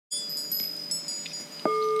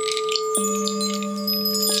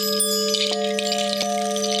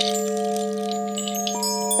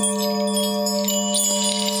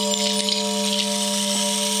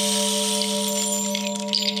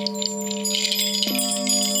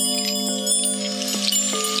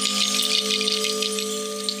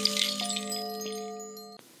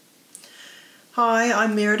Hi,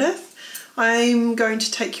 I'm Meredith. I'm going to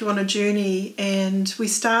take you on a journey, and we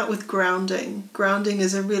start with grounding. Grounding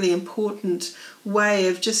is a really important way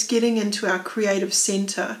of just getting into our creative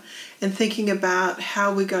center and thinking about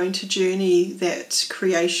how we're going to journey that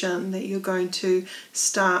creation that you're going to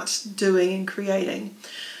start doing and creating.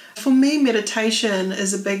 For me, meditation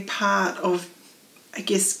is a big part of, I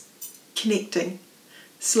guess, connecting,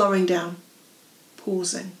 slowing down,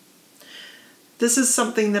 pausing. This is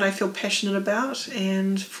something that I feel passionate about,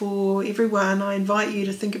 and for everyone I invite you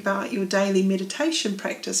to think about your daily meditation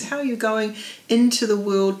practice, how you're going into the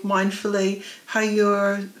world mindfully, how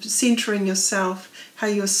you're centering yourself, how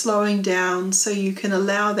you're slowing down so you can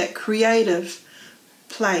allow that creative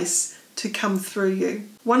place to come through you.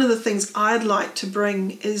 One of the things I'd like to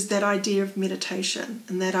bring is that idea of meditation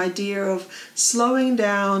and that idea of slowing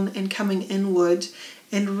down and coming inward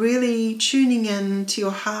and really tuning in to your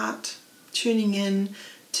heart, tuning in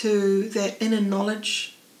to that inner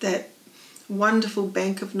knowledge, that wonderful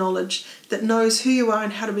bank of knowledge that knows who you are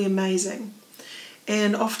and how to be amazing.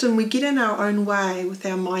 And often we get in our own way with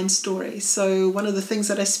our mind story. So one of the things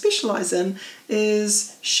that I specialize in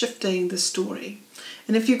is shifting the story.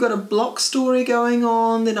 And if you've got a block story going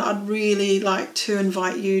on, then I'd really like to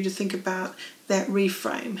invite you to think about that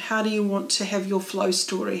reframe. How do you want to have your flow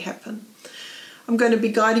story happen? I'm going to be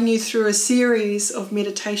guiding you through a series of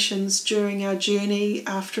meditations during our journey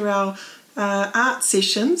after our art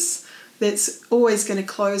sessions. That's always going to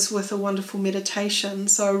close with a wonderful meditation.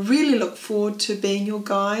 So I really look forward to being your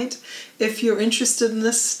guide. If you're interested in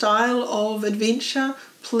this style of adventure,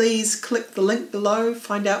 please click the link below,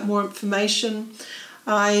 find out more information.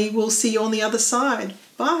 I will see you on the other side.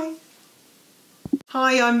 Bye.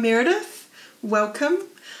 Hi, I'm Meredith. Welcome.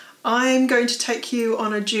 I'm going to take you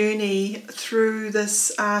on a journey through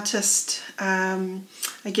this artist, landscape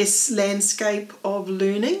of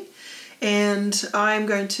learning. And I'm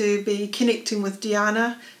going to be connecting with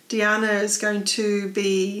Diana. Diana is going to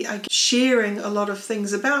be sharing a lot of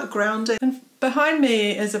things about grounding. And behind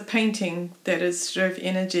me is a painting that is sort of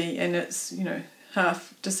energy, and it's,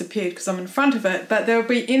 half disappeared because I'm in front of it, but there'll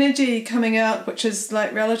be energy coming out which is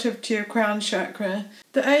like relative to your crown chakra.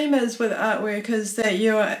 The aim is with artwork is that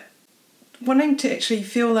you're wanting to actually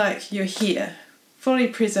feel like you're here, fully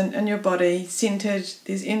present in your body, centered.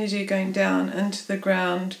 There's energy going down into the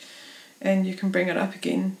ground and you can bring it up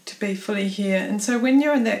again to be fully here. And so when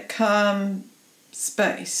you're in that calm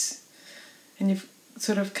space and you've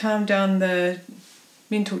sort of calmed down the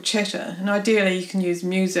mental chatter, and ideally you can use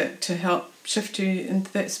music to help shift you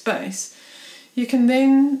into that space, you can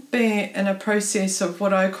then be in a process of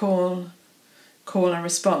what I call and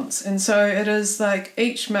response. And so it is like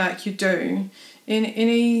each mark you do in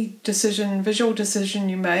any decision, visual decision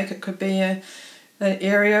you make, it could be an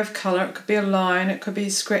area of colour, it could be a line, it could be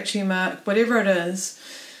a scratchy mark, whatever it is,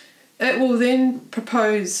 it will then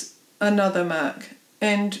propose another mark.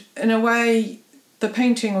 And in a way, the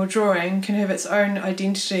painting or drawing can have its own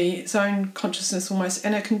identity, its own consciousness almost,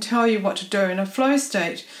 and it can tell you what to do. In a flow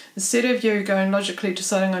state, instead of you going logically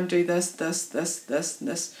deciding I'm going to do this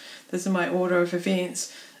is my order of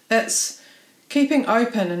events, it's keeping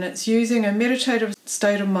open, and it's using a meditative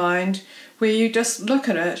state of mind where you just look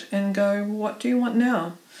at it and go, what do you want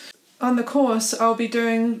now? On the course, I'll be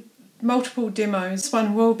doing multiple demos.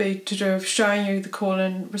 One will be to do with showing you the call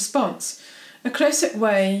and response. A classic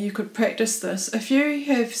way you could practice this, if you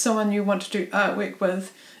have someone you want to do artwork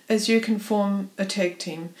with, is you can form a tag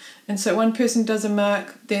team. And so one person does a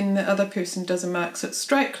mark, then the other person does a mark. So it's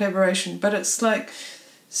straight collaboration, but it's like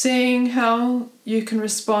seeing how you can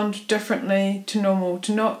respond differently to normal,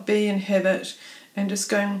 to not be in habit, and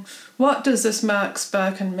just going, what does this mark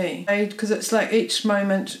spark in me? Because it's like each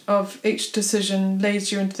moment of each decision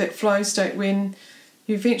leads you into that flow state when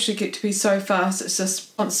you eventually get to be so fast, it's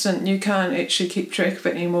just constant, you can't actually keep track of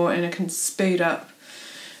it anymore, and it can speed up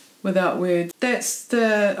without words. That's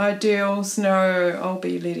the ideal scenario I'll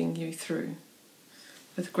be leading you through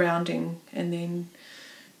with grounding, and then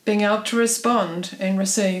being able to respond and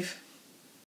receive.